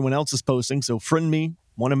what everyone else is posting. So friend me,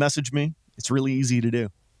 want to message me, It's really easy to do.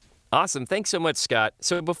 Awesome. Thanks so much, Scott.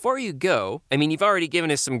 So before you go, I mean, you've already given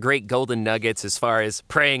us some great golden nuggets as far as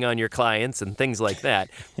preying on your clients and things like that.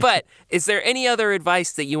 But is there any other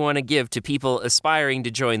advice that you want to give to people aspiring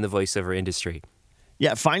to join the voiceover industry?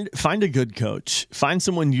 Yeah, find a good coach. Find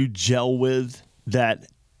someone you gel with that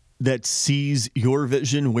sees your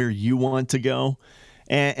vision where you want to go.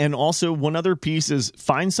 And also, one other piece is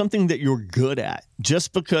find something that you're good at.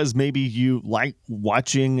 Just because maybe you like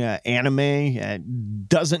watching anime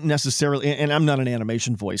doesn't necessarily, and I'm not an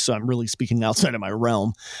animation voice, so I'm really speaking outside of my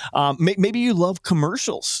realm. Maybe you love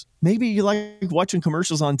commercials. Maybe you like watching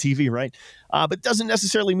commercials on TV, right? But doesn't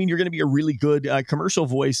necessarily mean you're going to be a really good commercial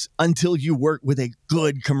voice until you work with a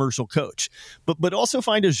good commercial coach. But also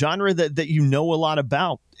find a genre that you know a lot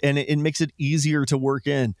about, and it makes it easier to work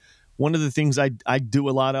in. One of the things I do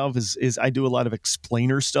a lot of is I do a lot of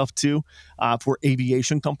explainer stuff too for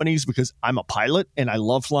aviation companies because I'm a pilot and I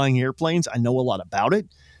love flying airplanes. I know a lot about it.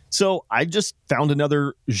 So I just found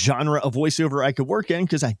another genre of voiceover I could work in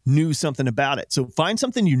because I knew something about it. So find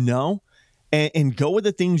something you know and go with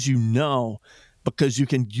the things you know because you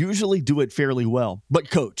can usually do it fairly well. But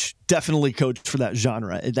definitely coach for that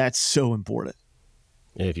genre. That's so important.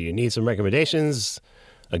 If you need some recommendations,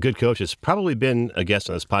 a good coach has probably been a guest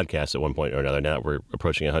on this podcast at one point or another. Now we're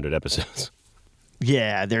approaching 100 episodes.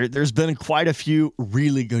 Yeah, there's been quite a few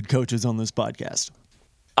really good coaches on this podcast.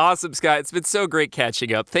 Awesome, Scott. It's been so great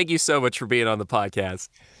catching up. Thank you so much for being on the podcast.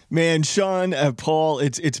 Man, Sean, Paul,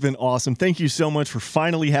 it's been awesome. Thank you so much for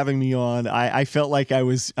finally having me on. I felt like I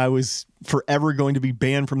was forever going to be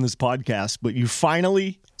banned from this podcast, but you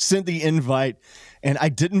finally sent the invite, and I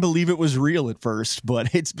didn't believe it was real at first,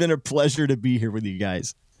 but it's been a pleasure to be here with you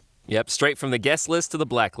guys. Yep, straight from the guest list to the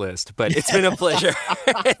blacklist, but it's been a pleasure.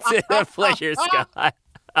 It's been a pleasure, Scott.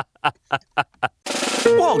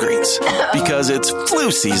 Walgreens, because it's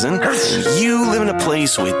flu season, and you live in a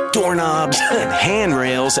place with doorknobs and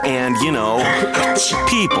handrails and,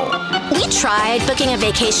 people. We tried booking a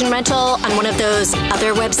vacation rental on one of those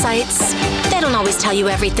other websites. They don't always tell you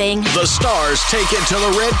everything. The stars take it to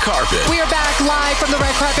the red carpet. We are back live from the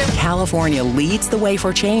red carpet. California leads the way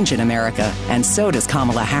for change in America, and so does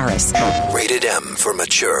Kamala Harris. Rated M for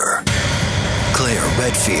mature. Claire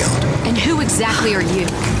Redfield. And who exactly are you?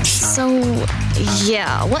 So,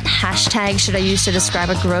 yeah, what hashtag should I use to describe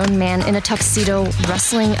a grown man in a tuxedo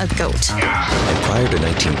wrestling a goat? And prior to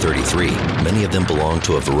 1933, many of them belonged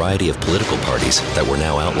to a variety of political parties that were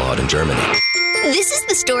now outlawed in Germany. This is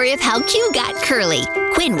the story of how Q got curly.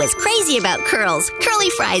 Quinn was crazy about curls. Curly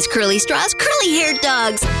fries, curly straws, curly-haired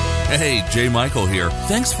dogs. Hey, Jay Michael here.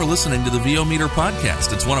 Thanks for listening to the VO Meter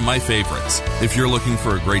podcast. It's one of my favorites. If you're looking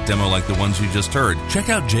for a great demo like the ones you just heard, check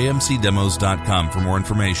out jmcdemos.com for more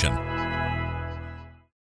information.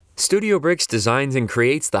 Studio Bricks designs and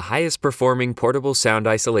creates the highest performing portable sound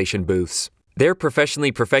isolation booths. Their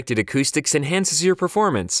professionally perfected acoustics enhances your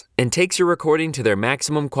performance and takes your recording to their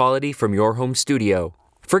maximum quality from your home studio.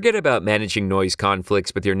 Forget about managing noise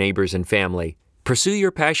conflicts with your neighbors and family. Pursue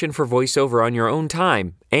your passion for voiceover on your own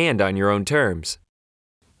time and on your own terms.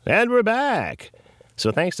 And we're back.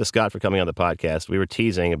 So thanks to Scott for coming on the podcast. We were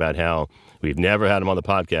teasing about how we've never had him on the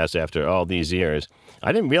podcast after all these years.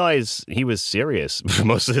 I didn't realize he was serious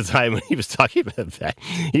most of the time when he was talking about that.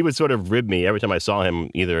 He would sort of rib me every time I saw him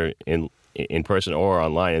either in person or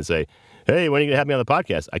online and say, hey, when are you going to have me on the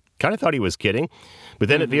podcast? I kind of thought he was kidding. But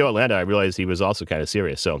then at VO Atlanta, I realized he was also kind of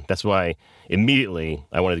serious. So that's why immediately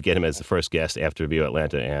I wanted to get him as the first guest after VO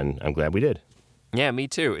Atlanta, and I'm glad we did. Yeah, me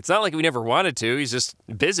too. It's not like we never wanted to. He's just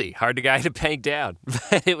busy. Hard to guy to peg down.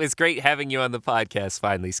 But it was great having you on the podcast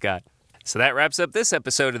finally, Scott. So that wraps up this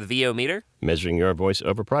episode of the VO Meter. Measuring your voice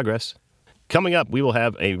over progress. Coming up, we will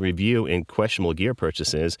have a review in questionable gear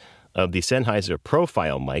purchases of the Sennheiser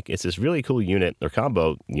Profile mic. It's this really cool unit, or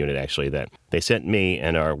combo unit actually, that they sent me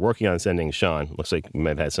and are working on sending Sean. Looks like we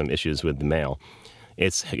might have had some issues with the mail.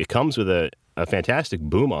 It comes with a fantastic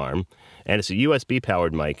boom arm, and it's a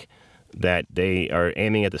USB-powered mic that they are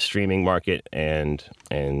aiming at the streaming market and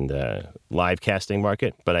live casting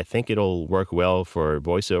market, but I think it'll work well for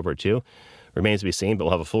voiceover too. Remains to be seen, but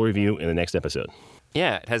we'll have a full review in the next episode.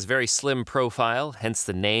 Yeah, it has a very slim profile, hence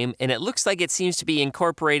the name, and it looks like it seems to be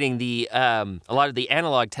incorporating the a lot of the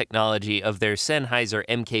analog technology of their Sennheiser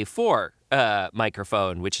MK4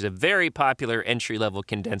 microphone, which is a very popular entry-level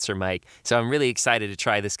condenser mic. So I'm really excited to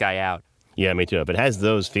try this guy out. Yeah, me too. If it has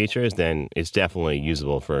those features, then it's definitely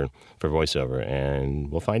usable for voiceover, and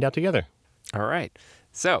we'll find out together. All right.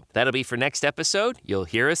 So that'll be for next episode. You'll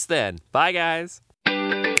hear us then. Bye, guys.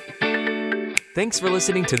 Thanks for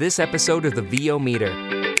listening to this episode of the VO Meter.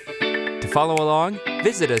 To follow along,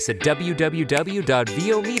 visit us at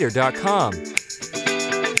www.vometer.com.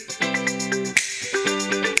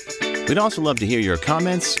 We'd also love to hear your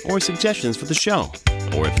comments or suggestions for the show.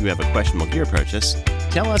 Or if you have a questionable gear purchase,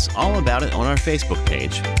 tell us all about it on our Facebook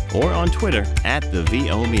page or on Twitter @the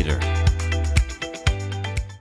VO Meter.